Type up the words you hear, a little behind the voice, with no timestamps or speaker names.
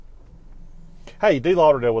Hey, D.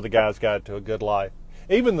 Lauderdale with a Guy's Guide to a Good Life.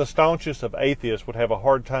 Even the staunchest of atheists would have a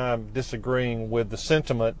hard time disagreeing with the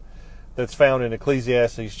sentiment that's found in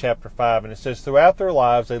Ecclesiastes chapter 5. And it says, throughout their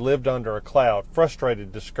lives they lived under a cloud,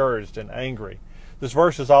 frustrated, discouraged, and angry. This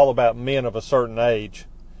verse is all about men of a certain age.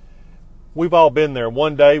 We've all been there.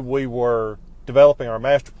 One day we were developing our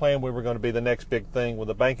master plan. We were going to be the next big thing with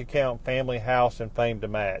a bank account, family, house, and fame to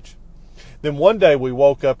match. Then one day we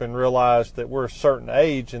woke up and realized that we're a certain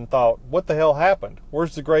age and thought, what the hell happened?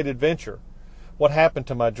 Where's the great adventure? What happened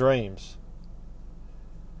to my dreams?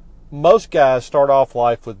 Most guys start off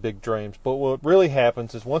life with big dreams, but what really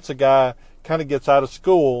happens is once a guy kind of gets out of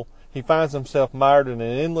school, he finds himself mired in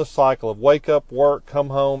an endless cycle of wake up, work, come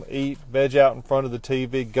home, eat, veg out in front of the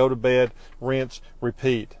TV, go to bed, rinse,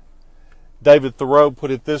 repeat. David Thoreau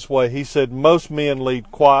put it this way. He said, most men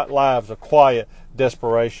lead quiet lives of quiet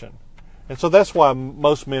desperation. And so that's why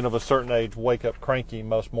most men of a certain age wake up cranky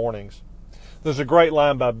most mornings. There's a great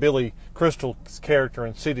line by Billy Crystal's character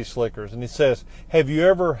in City Slickers, and he says, have you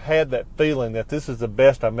ever had that feeling that this is the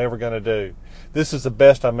best I'm ever going to do? This is the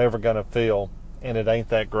best I'm ever going to feel, and it ain't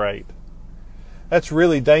that great. That's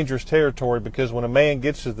really dangerous territory, because when a man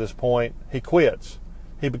gets to this point, he quits.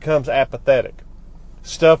 He becomes apathetic.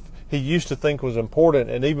 Stuff he used to think was important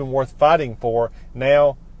and even worth fighting for,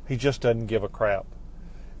 now he just doesn't give a crap.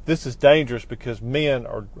 This is dangerous because men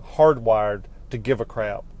are hardwired to give a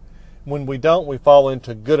crap. When we don't, we fall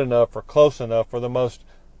into good enough or close enough, or the most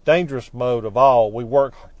dangerous mode of all, we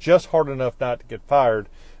work just hard enough not to get fired,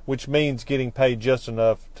 which means getting paid just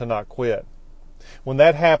enough to not quit. When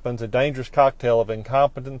that happens, a dangerous cocktail of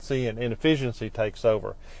incompetency and inefficiency takes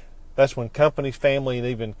over. That's when companies, family, and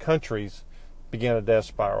even countries begin a death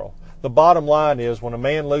spiral. The bottom line is, when a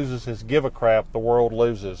man loses his give a crap, the world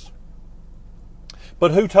loses.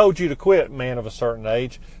 But who told you to quit, man of a certain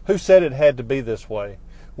age? Who said it had to be this way?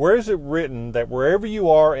 Where is it written that wherever you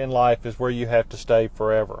are in life is where you have to stay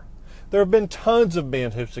forever? There have been tons of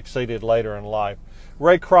men who've succeeded later in life.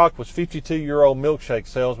 Ray Kroc was a 52-year-old milkshake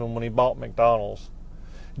salesman when he bought McDonald's.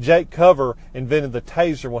 Jake Cover invented the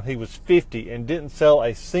Taser when he was 50 and didn't sell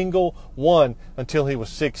a single one until he was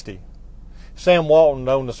 60. Sam Walton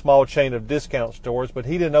owned a small chain of discount stores, but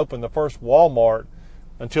he didn't open the first Walmart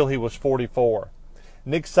until he was 44.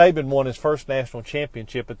 Nick Saban won his first national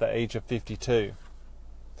championship at the age of 52.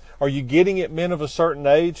 Are you getting it, men of a certain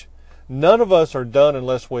age? None of us are done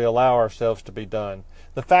unless we allow ourselves to be done.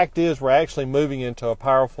 The fact is, we're actually moving into a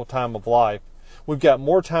powerful time of life. We've got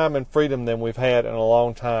more time and freedom than we've had in a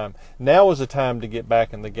long time. Now is the time to get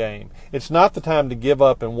back in the game. It's not the time to give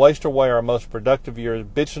up and waste away our most productive years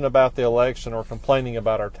bitching about the election or complaining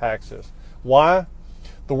about our taxes. Why?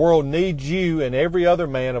 The world needs you and every other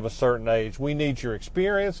man of a certain age. We need your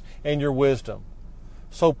experience and your wisdom.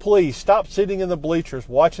 So please stop sitting in the bleachers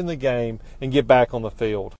watching the game and get back on the field.